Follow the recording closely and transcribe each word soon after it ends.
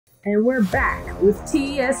And we're back with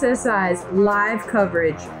TSSI's live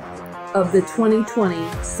coverage of the 2020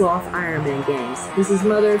 Sloth Ironman Games. This is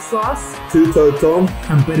Mother of Sloths. Tuto Tom.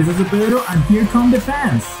 I'm Pedro, and here come the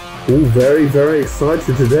fans. Oh, very, very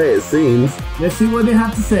excited today, it seems. Let's see what they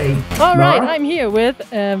have to say. All right, I'm here with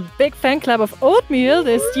a big fan club of oatmeal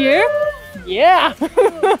this year. Yeah!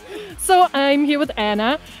 So I'm here with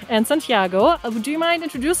Anna and Santiago. Do you mind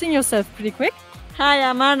introducing yourself pretty quick? Hi,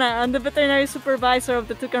 I'm Anna. I'm the veterinary supervisor of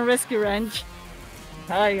the Toucan Rescue Ranch.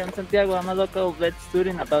 Hi, I'm Santiago. I'm a local vet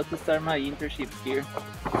student about to start my internship here.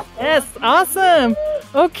 Yes, awesome!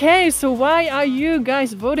 Okay, so why are you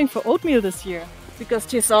guys voting for oatmeal this year? Because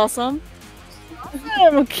she's awesome.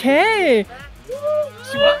 Awesome, okay!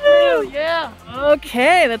 Yeah!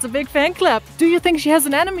 Okay, that's a big fan club. Do you think she has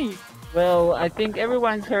an enemy? Well, I think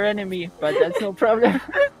everyone's her enemy, but that's no problem.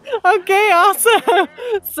 Okay, awesome!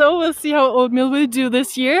 So we'll see how oatmeal will do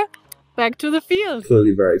this year. Back to the field.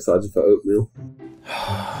 Clearly very excited for oatmeal.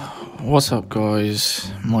 What's up,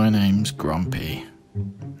 guys? My name's Grumpy.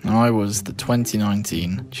 I was the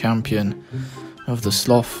 2019 champion of the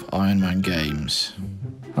Sloth Ironman Games.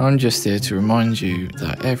 I'm just here to remind you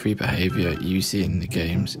that every behaviour you see in the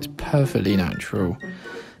games is perfectly natural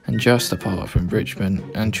and just a part of enrichment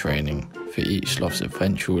and training for each sloth's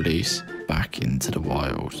eventual release back into the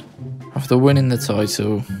wild. After winning the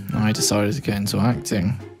title, I decided to get into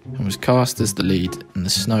acting and was cast as the lead in the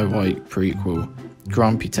Snow White prequel,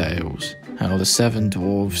 Grumpy Tales, How the Seven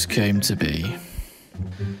Dwarves Came to Be.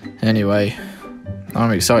 Anyway,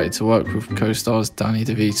 I'm excited to work with co-stars Danny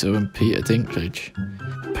DeVito and Peter Dinklage.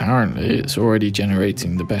 Apparently, it's already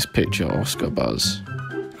generating the Best Picture Oscar buzz.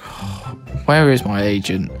 Where is my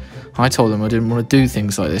agent? I told him I didn't want to do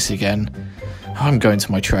things like this again. I'm going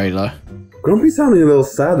to my trailer. Grumpy's sounding a little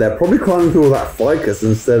sad there. Probably climbing through all that ficus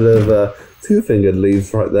instead of two-fingered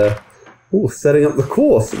leaves right there. Oh, setting up the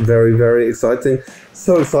course. Very, very exciting.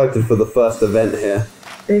 So excited for the first event here.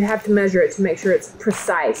 They have to measure it to make sure it's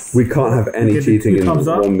precise. We can't have any cheating in the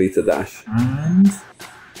 1 meter dash. And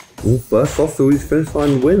Ooh, first off, so each finish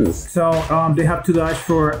line wins. so they have to dash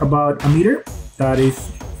for about a meter. That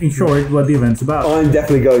is, in short, what the event's about. I'm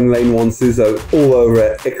definitely going lane 1, Suzo, all over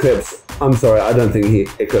it. Eclipse. I'm sorry, I don't think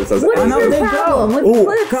Eclipse has What is anything. your problem with Oh,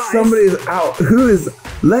 Eclipse? somebody's out. Who is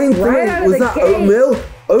lane 3? Right out of Was the that gate. Oatmeal?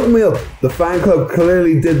 Oatmeal. The fan club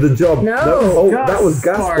clearly did the job. No. Oh, that was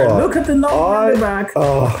Gaspar. Look at the number on the back.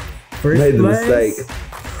 Made the place. mistake.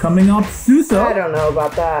 Coming up, Suso. I don't know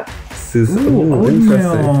about that. Suso. Ooh, Ooh,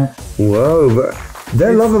 interesting. Whoa, but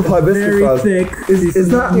their love of hibiscus very flowers thick. is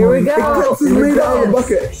that Here we go. Eclipse is made out of a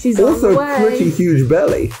bucket. She's on also the way. pretty huge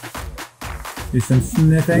belly. Do some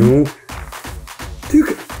sniffing. Ooh.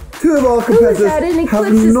 Two of our competitors that in have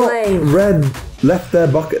Eclipse's not lane? left their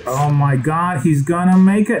buckets. Oh my god, he's gonna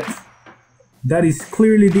make it. That is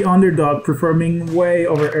clearly the underdog, performing way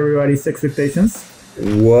over everybody's expectations.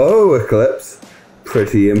 Whoa, Eclipse.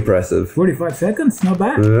 Pretty impressive. 45 seconds, not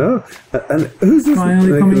bad. Yeah. And who's this?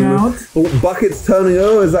 Finally coming out. Oh, buckets turning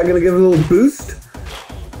over. Is that going to give it a little boost?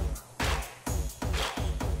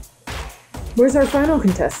 Where's our final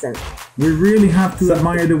contestant? We really have to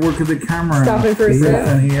admire the work of the camera. Stopping for a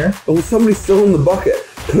person here. Oh, somebody's still in the bucket.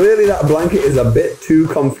 Clearly that blanket is a bit too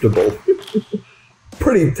comfortable.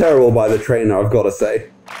 Pretty terrible by the trainer, I've got to say.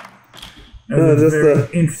 That's a very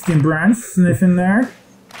interesting branch sniffing there.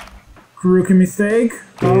 Rookie mistake.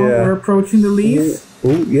 Oh, Yeah. we're approaching the leaves.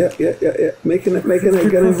 Oh, yeah. Making it,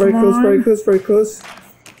 getting very close.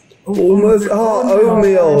 Almost. Oh,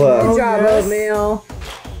 Oatmeal. Good job, yes. Oatmeal.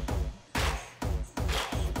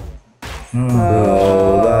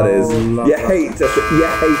 Oh, that is. You hate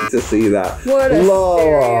to see that. What a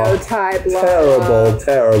Lala. stereotype, Lala.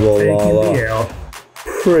 Terrible Taking Lala. the L.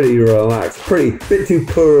 Pretty relaxed. Bit too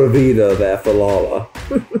pura vida there for Lala.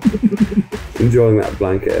 Enjoying that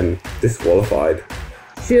blanket and disqualified.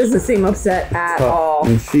 She doesn't seem upset at all.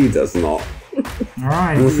 And she does not.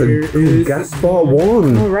 Alright, Also, Gaspar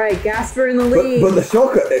won. All right, Gasper in the lead. But the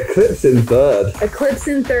shocker, Eclipse in third. Eclipse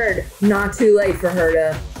in third. Not too late for her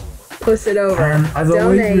to push it over. And as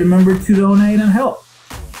always, remember to donate and help.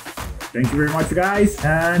 Thank you very much, guys,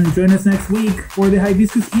 and join us next week for the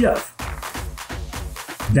Hibiscus Eat-Off.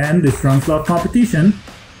 Then the Strong Sloth competition.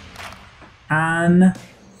 And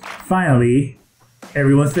finally,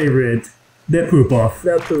 everyone's favorite, the Poop Off.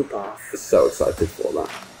 The Poop Off. So excited for that.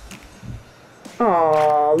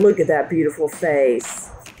 Oh, look at that beautiful face.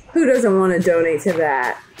 Who doesn't want to donate to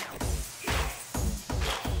that?